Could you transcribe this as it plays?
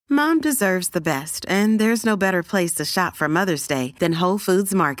Mom deserves the best, and there's no better place to shop for Mother's Day than Whole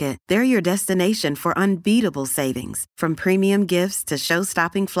Foods Market. They're your destination for unbeatable savings, from premium gifts to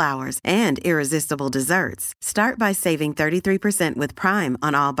show-stopping flowers and irresistible desserts. Start by saving 33% with Prime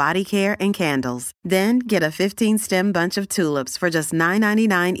on all body care and candles. Then get a 15-stem bunch of tulips for just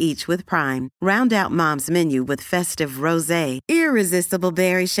 $9.99 each with Prime. Round out Mom's menu with festive rosé, irresistible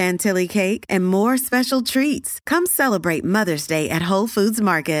berry chantilly cake, and more special treats. Come celebrate Mother's Day at Whole Foods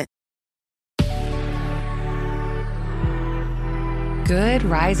Market. Good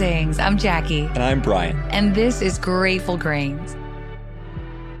risings. I'm Jackie. And I'm Brian. And this is Grateful Grains.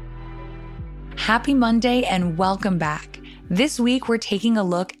 Happy Monday and welcome back. This week, we're taking a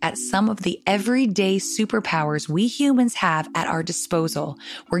look at some of the everyday superpowers we humans have at our disposal.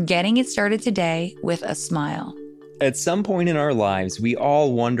 We're getting it started today with a smile. At some point in our lives, we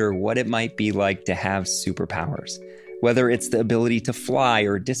all wonder what it might be like to have superpowers. Whether it's the ability to fly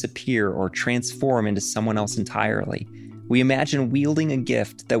or disappear or transform into someone else entirely. We imagine wielding a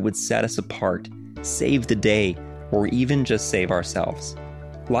gift that would set us apart, save the day, or even just save ourselves.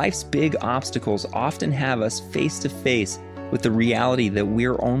 Life's big obstacles often have us face to face with the reality that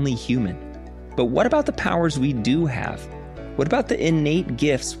we're only human. But what about the powers we do have? What about the innate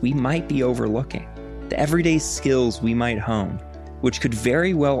gifts we might be overlooking? The everyday skills we might hone, which could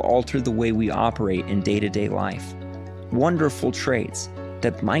very well alter the way we operate in day-to-day life. Wonderful traits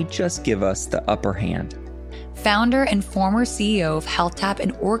that might just give us the upper hand. Founder and former CEO of HealthTap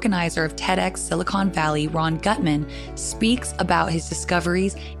and organizer of TEDx Silicon Valley, Ron Gutman, speaks about his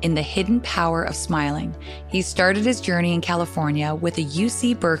discoveries in the hidden power of smiling. He started his journey in California with a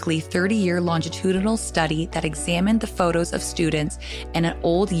UC Berkeley 30-year longitudinal study that examined the photos of students in an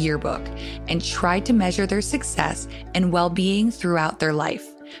old yearbook and tried to measure their success and well-being throughout their life.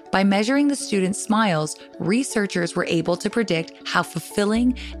 By measuring the students' smiles, researchers were able to predict how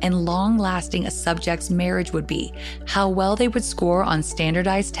fulfilling and long-lasting a subject's marriage would be, how well they would score on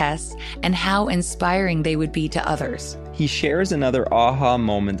standardized tests, and how inspiring they would be to others. He shares another aha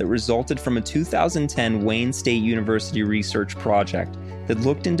moment that resulted from a 2010 Wayne State University research project that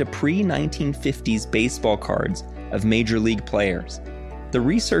looked into pre-1950s baseball cards of major league players. The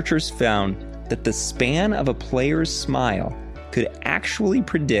researchers found that the span of a player's smile could actually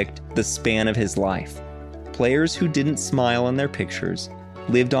predict the span of his life. Players who didn't smile in their pictures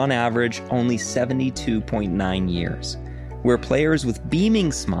lived on average only 72.9 years, where players with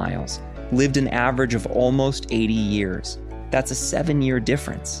beaming smiles lived an average of almost 80 years. That's a 7-year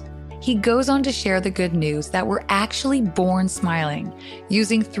difference. He goes on to share the good news that we're actually born smiling.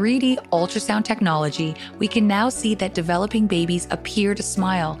 Using 3D ultrasound technology, we can now see that developing babies appear to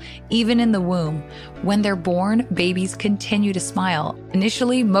smile, even in the womb. When they're born, babies continue to smile,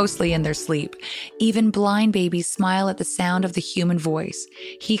 initially mostly in their sleep. Even blind babies smile at the sound of the human voice.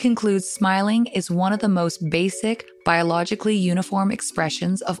 He concludes smiling is one of the most basic, biologically uniform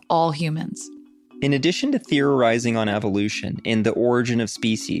expressions of all humans. In addition to theorizing on evolution and the origin of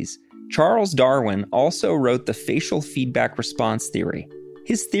species, Charles Darwin also wrote the facial feedback response theory.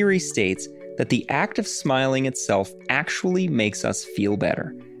 His theory states that the act of smiling itself actually makes us feel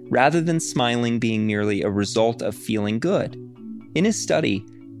better, rather than smiling being merely a result of feeling good. In his study,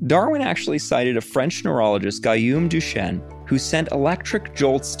 Darwin actually cited a French neurologist, Guillaume Duchenne, who sent electric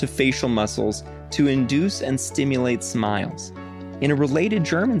jolts to facial muscles to induce and stimulate smiles. In a related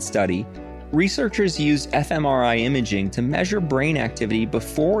German study, researchers used fMRI imaging to measure brain activity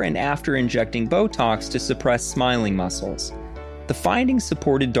before and after injecting Botox to suppress smiling muscles. The findings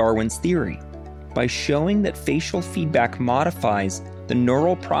supported Darwin's theory by showing that facial feedback modifies the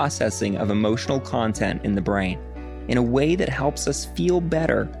neural processing of emotional content in the brain in a way that helps us feel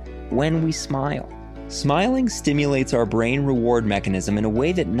better when we smile. Smiling stimulates our brain reward mechanism in a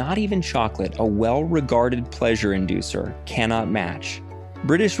way that not even chocolate, a well-regarded pleasure inducer, cannot match.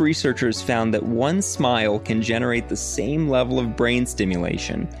 British researchers found that one smile can generate the same level of brain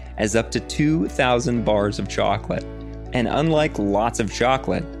stimulation as up to 2,000 bars of chocolate. And unlike lots of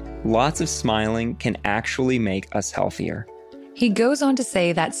chocolate, lots of smiling can actually make us healthier. He goes on to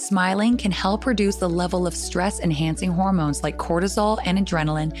say that smiling can help reduce the level of stress-enhancing hormones like cortisol and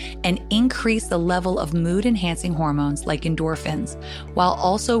adrenaline and increase the level of mood-enhancing hormones like endorphins, while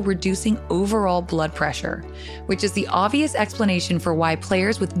also reducing overall blood pressure, which is the obvious explanation for why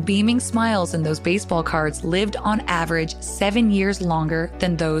players with beaming smiles in those baseball cards lived on average 7 years longer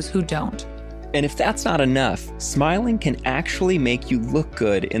than those who don't. And if that's not enough, smiling can actually make you look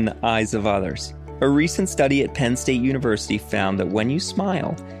good in the eyes of others. A recent study at Penn State University found that when you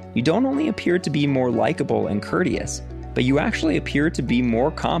smile, you don't only appear to be more likable and courteous, but you actually appear to be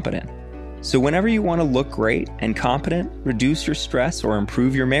more competent. So whenever you want to look great and competent, reduce your stress or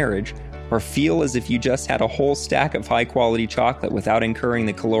improve your marriage, or feel as if you just had a whole stack of high-quality chocolate without incurring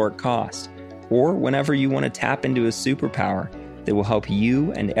the caloric cost, or whenever you want to tap into a superpower that will help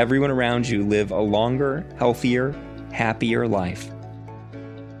you and everyone around you live a longer, healthier, happier life.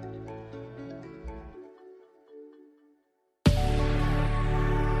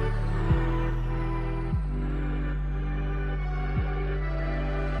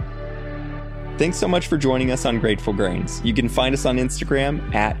 Thanks so much for joining us on Grateful Grains. You can find us on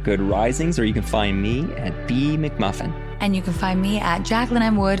Instagram at Good Risings, or you can find me at B McMuffin. And you can find me at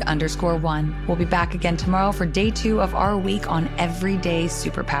JacquelineMWood_1. We'll be back again tomorrow for day 2 of our week on everyday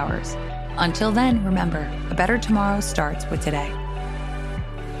superpowers. Until then, remember, a better tomorrow starts with today.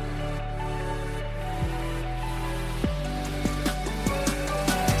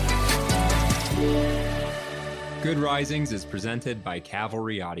 Good Risings is presented by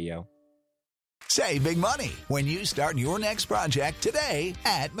Cavalry Audio. Save big money when you start your next project today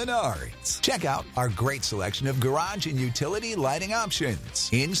at Menards. Check out our great selection of garage and utility lighting options.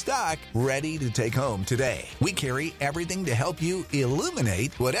 In stock, ready to take home today. We carry everything to help you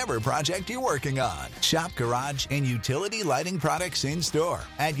illuminate whatever project you're working on. Shop garage and utility lighting products in store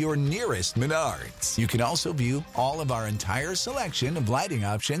at your nearest Menards. You can also view all of our entire selection of lighting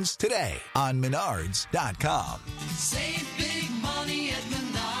options today on Menards.com. Save big money